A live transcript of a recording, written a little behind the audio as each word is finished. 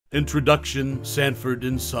Introduction: Sanford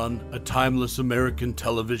and Son, a timeless American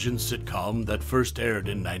television sitcom that first aired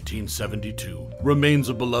in 1972, remains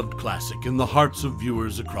a beloved classic in the hearts of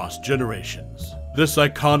viewers across generations. This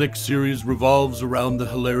iconic series revolves around the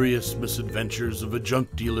hilarious misadventures of a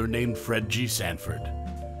junk dealer named Fred G. Sanford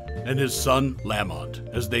and his son, Lamont,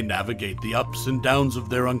 as they navigate the ups and downs of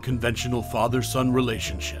their unconventional father-son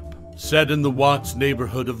relationship. Set in the Watts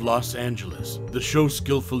neighborhood of Los Angeles, the show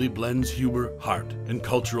skillfully blends humor, heart, and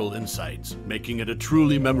cultural insights, making it a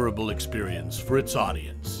truly memorable experience for its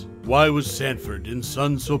audience. Why was Sanford and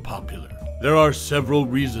Son so popular? There are several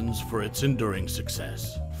reasons for its enduring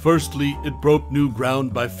success. Firstly, it broke new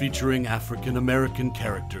ground by featuring African-American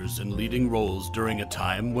characters in leading roles during a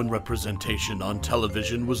time when representation on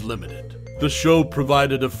television was limited. The show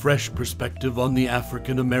provided a fresh perspective on the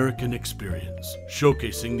African-American experience,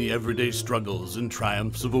 showcasing the everyday struggles and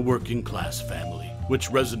triumphs of a working-class family, which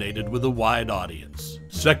resonated with a wide audience.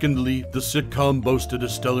 Secondly, the sitcom boasted a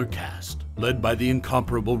stellar cast, led by the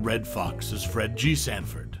incomparable Redd Foxx as Fred G.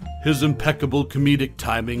 Sanford. His impeccable comedic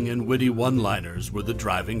timing and witty one-liners were the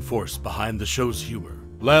driving force behind the show's humor.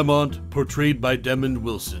 Lamont, portrayed by Demond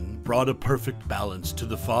Wilson, brought a perfect balance to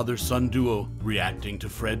the father-son duo, reacting to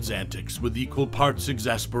Fred's antics with equal parts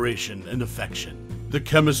exasperation and affection. The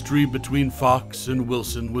chemistry between Foxx and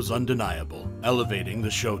Wilson was undeniable, elevating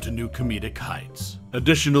the show to new comedic heights.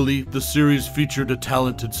 Additionally, the series featured a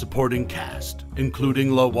talented supporting cast,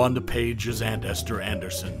 including LaWanda Page as Aunt Esther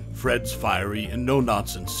Anderson, Fred's fiery and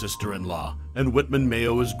no-nonsense sister-in-law, and Whitman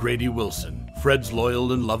Mayo as Grady Wilson, Fred's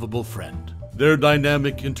loyal and lovable friend. Their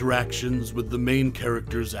dynamic interactions with the main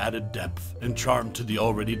characters added depth and charm to the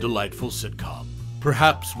already delightful sitcom.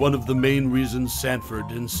 Perhaps one of the main reasons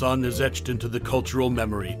Sanford and Son is etched into the cultural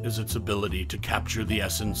memory is its ability to capture the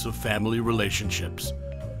essence of family relationships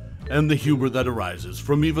and the humor that arises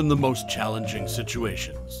from even the most challenging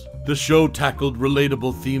situations. The show tackled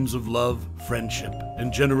relatable themes of love, friendship,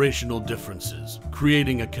 and generational differences,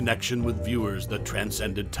 creating a connection with viewers that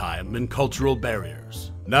transcended time and cultural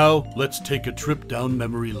barriers. Now, let's take a trip down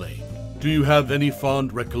memory lane. Do you have any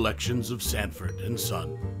fond recollections of Sanford and Son?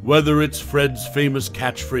 Whether it's Fred's famous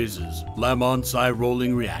catchphrases, Lamont's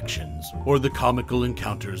eye-rolling reactions, or the comical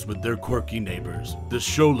encounters with their quirky neighbors, this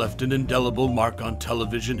show left an indelible mark on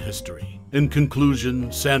television history. In conclusion,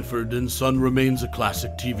 Sanford and Son remains a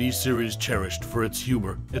classic TV series cherished for its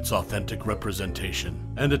humor, its authentic representation,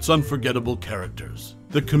 and its unforgettable characters.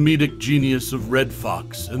 The comedic genius of Redd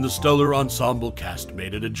Foxx and the stellar ensemble cast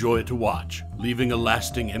made it a joy to watch, leaving a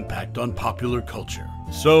lasting impact on popular culture.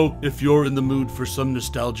 So, if you're in the mood for some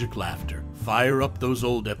nostalgic laughter, fire up those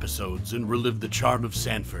old episodes and relive the charm of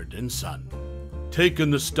Sanford and Son. Take a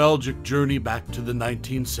nostalgic journey back to the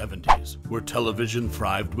 1970s, where television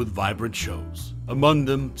thrived with vibrant shows. Among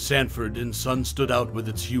them, Sanford and Son stood out with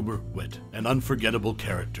its humor, wit, and unforgettable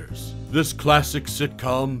characters. This classic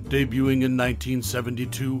sitcom, debuting in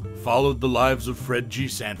 1972, followed the lives of Fred G.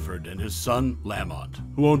 Sanford and his son, Lamont,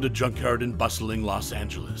 who owned a junkyard in bustling Los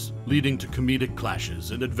Angeles, leading to comedic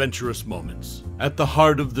clashes and adventurous moments. At the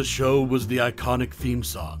heart of the show was the iconic theme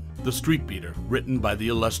song, The Street Beater, written by the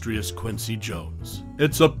illustrious Quincy Jones.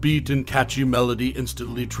 Its upbeat and catchy melody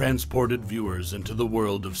instantly transported viewers into the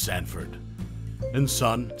world of Sanford and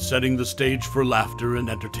Son, setting the stage for laughter and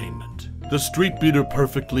entertainment. The Street Beater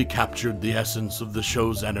perfectly captured the essence of the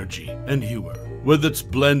show's energy and humor. With its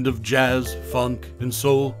blend of jazz, funk, and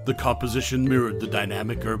soul, the composition mirrored the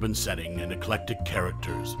dynamic urban setting and eclectic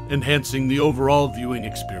characters, enhancing the overall viewing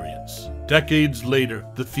experience. Decades later,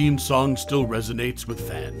 the theme song still resonates with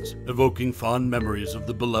fans, evoking fond memories of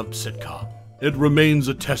the beloved sitcom. It remains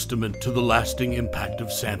a testament to the lasting impact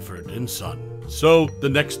of Sanford and Son. So, the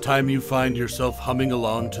next time you find yourself humming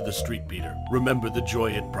along to The Street Beater, remember the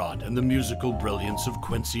joy it brought and the musical brilliance of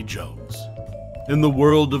Quincy Jones. In the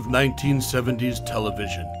world of 1970s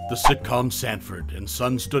television, the sitcom Sanford and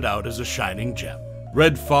Son stood out as a shining gem.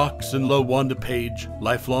 Redd Foxx and LaWanda Page,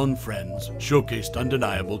 lifelong friends, showcased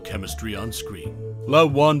undeniable chemistry on screen.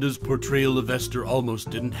 LaWanda's portrayal of Esther almost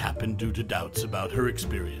didn't happen due to doubts about her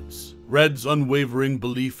experience. Redd's unwavering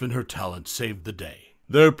belief in her talent saved the day.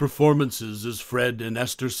 Their performances as Fred and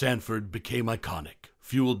Esther Sanford became iconic,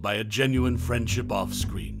 fueled by a genuine friendship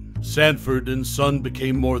off-screen. Sanford and Son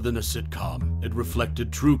became more than a sitcom. It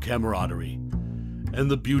reflected true camaraderie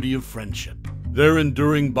and the beauty of friendship. Their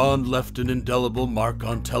enduring bond left an indelible mark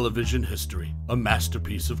on television history, a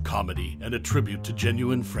masterpiece of comedy and a tribute to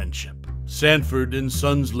genuine friendship. Sanford and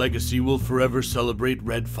Son's legacy will forever celebrate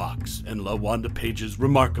Redd Foxx and LaWanda Page's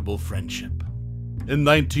remarkable friendship. In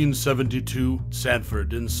 1972,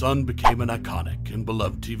 Sanford and Son became an iconic and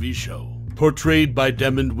beloved TV show. Portrayed by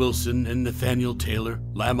Demond Wilson and Nathaniel Taylor,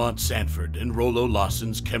 Lamont Sanford and Rollo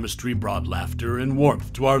Lawson's chemistry brought laughter and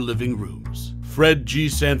warmth to our living rooms. Fred G.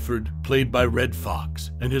 Sanford, played by Red Foxx,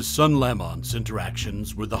 and his son Lamont's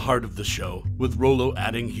interactions were the heart of the show, with Rollo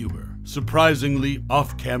adding humor. Surprisingly,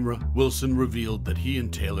 off-camera, Wilson revealed that he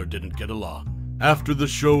and Taylor didn't get along. After the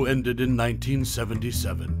show ended in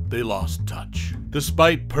 1977, they lost touch.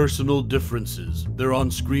 Despite personal differences, their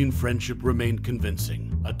on-screen friendship remained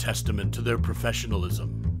convincing, a testament to their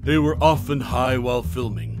professionalism. They were often high while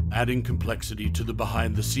filming, adding complexity to the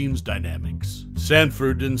behind-the-scenes dynamics.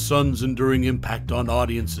 Sanford and Son's enduring impact on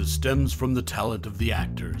audiences stems from the talent of the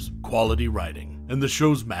actors, quality writing, and the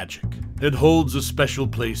show's magic. It holds a special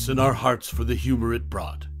place in our hearts for the humor it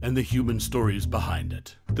brought and the human stories behind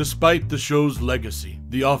it. Despite the show's legacy,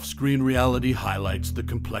 the off-screen reality highlights the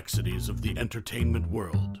complexities of the entertainment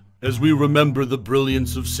world. As we remember the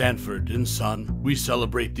brilliance of Sanford and Son, we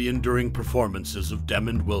celebrate the enduring performances of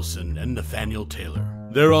Demond Wilson and Nathaniel Taylor.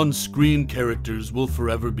 Their on-screen characters will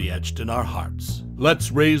forever be etched in our hearts.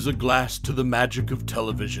 Let's raise a glass to the magic of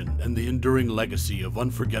television and the enduring legacy of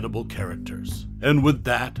unforgettable characters. And with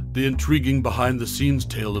that, the intriguing behind-the-scenes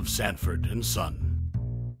tale of Sanford and Son.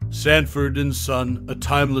 Sanford and Son, a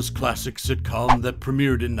timeless classic sitcom that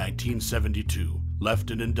premiered in 1972,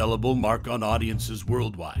 left an indelible mark on audiences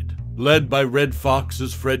worldwide. Led by Red Foxx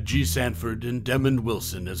as Fred G. Sanford and Demond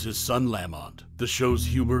Wilson as his son Lamont, the show's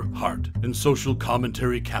humor, heart, and social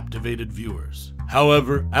commentary captivated viewers.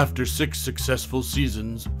 However, after 6 successful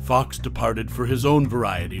seasons, Foxx departed for his own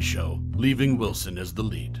variety show, leaving Wilson as the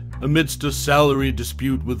lead. Amidst a salary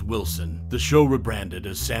dispute with Wilson, the show rebranded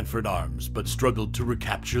as Sanford Arms but struggled to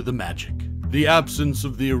recapture the magic. The absence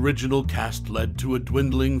of the original cast led to a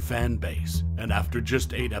dwindling fan base, and after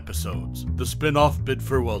just 8 episodes, the spin-off bid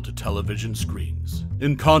farewell to television screens.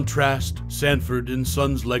 In contrast, Sanford and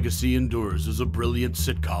Son's legacy endures as a brilliant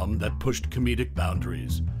sitcom that pushed comedic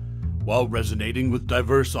boundaries, while resonating with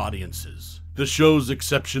diverse audiences. The show's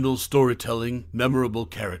exceptional storytelling, memorable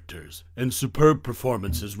characters, and superb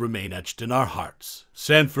performances remain etched in our hearts.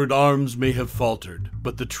 Sanford Arms may have faltered,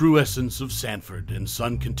 but the true essence of Sanford and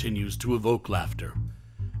Son continues to evoke laughter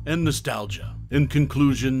and nostalgia. In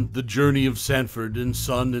conclusion, the journey of Sanford and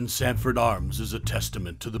Son and Sanford Arms is a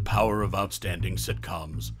testament to the power of outstanding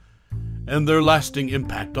sitcoms and their lasting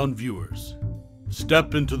impact on viewers.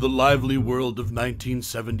 Step into the lively world of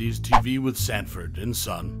 1970s TV with Sanford and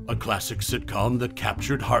Son, a classic sitcom that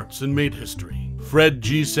captured hearts and made history. Fred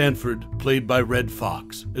G. Sanford, played by Red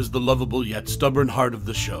Foxx, is the lovable yet stubborn heart of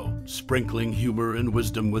the show, sprinkling humor and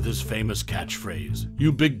wisdom with his famous catchphrase,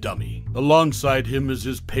 "You big dummy." Alongside him is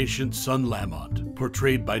his patient son Lamont,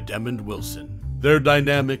 portrayed by Demond Wilson. Their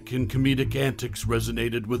dynamic and comedic antics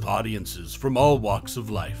resonated with audiences from all walks of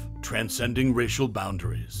life, transcending racial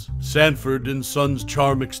boundaries. Sanford and Son's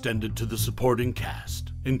charm extended to the supporting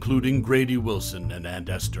cast, including Grady Wilson and Aunt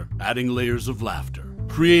Esther, adding layers of laughter.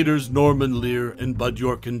 Creators Norman Lear and Bud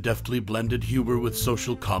Yorkin deftly blended humor with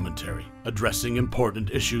social commentary, addressing important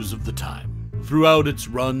issues of the time. Throughout its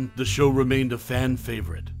run, the show remained a fan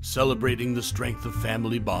favorite, celebrating the strength of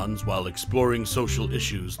family bonds while exploring social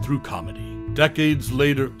issues through comedy. Decades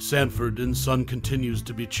later, Sanford and Son continues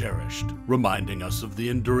to be cherished, reminding us of the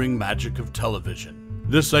enduring magic of television.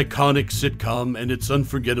 This iconic sitcom and its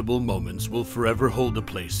unforgettable moments will forever hold a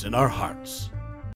place in our hearts.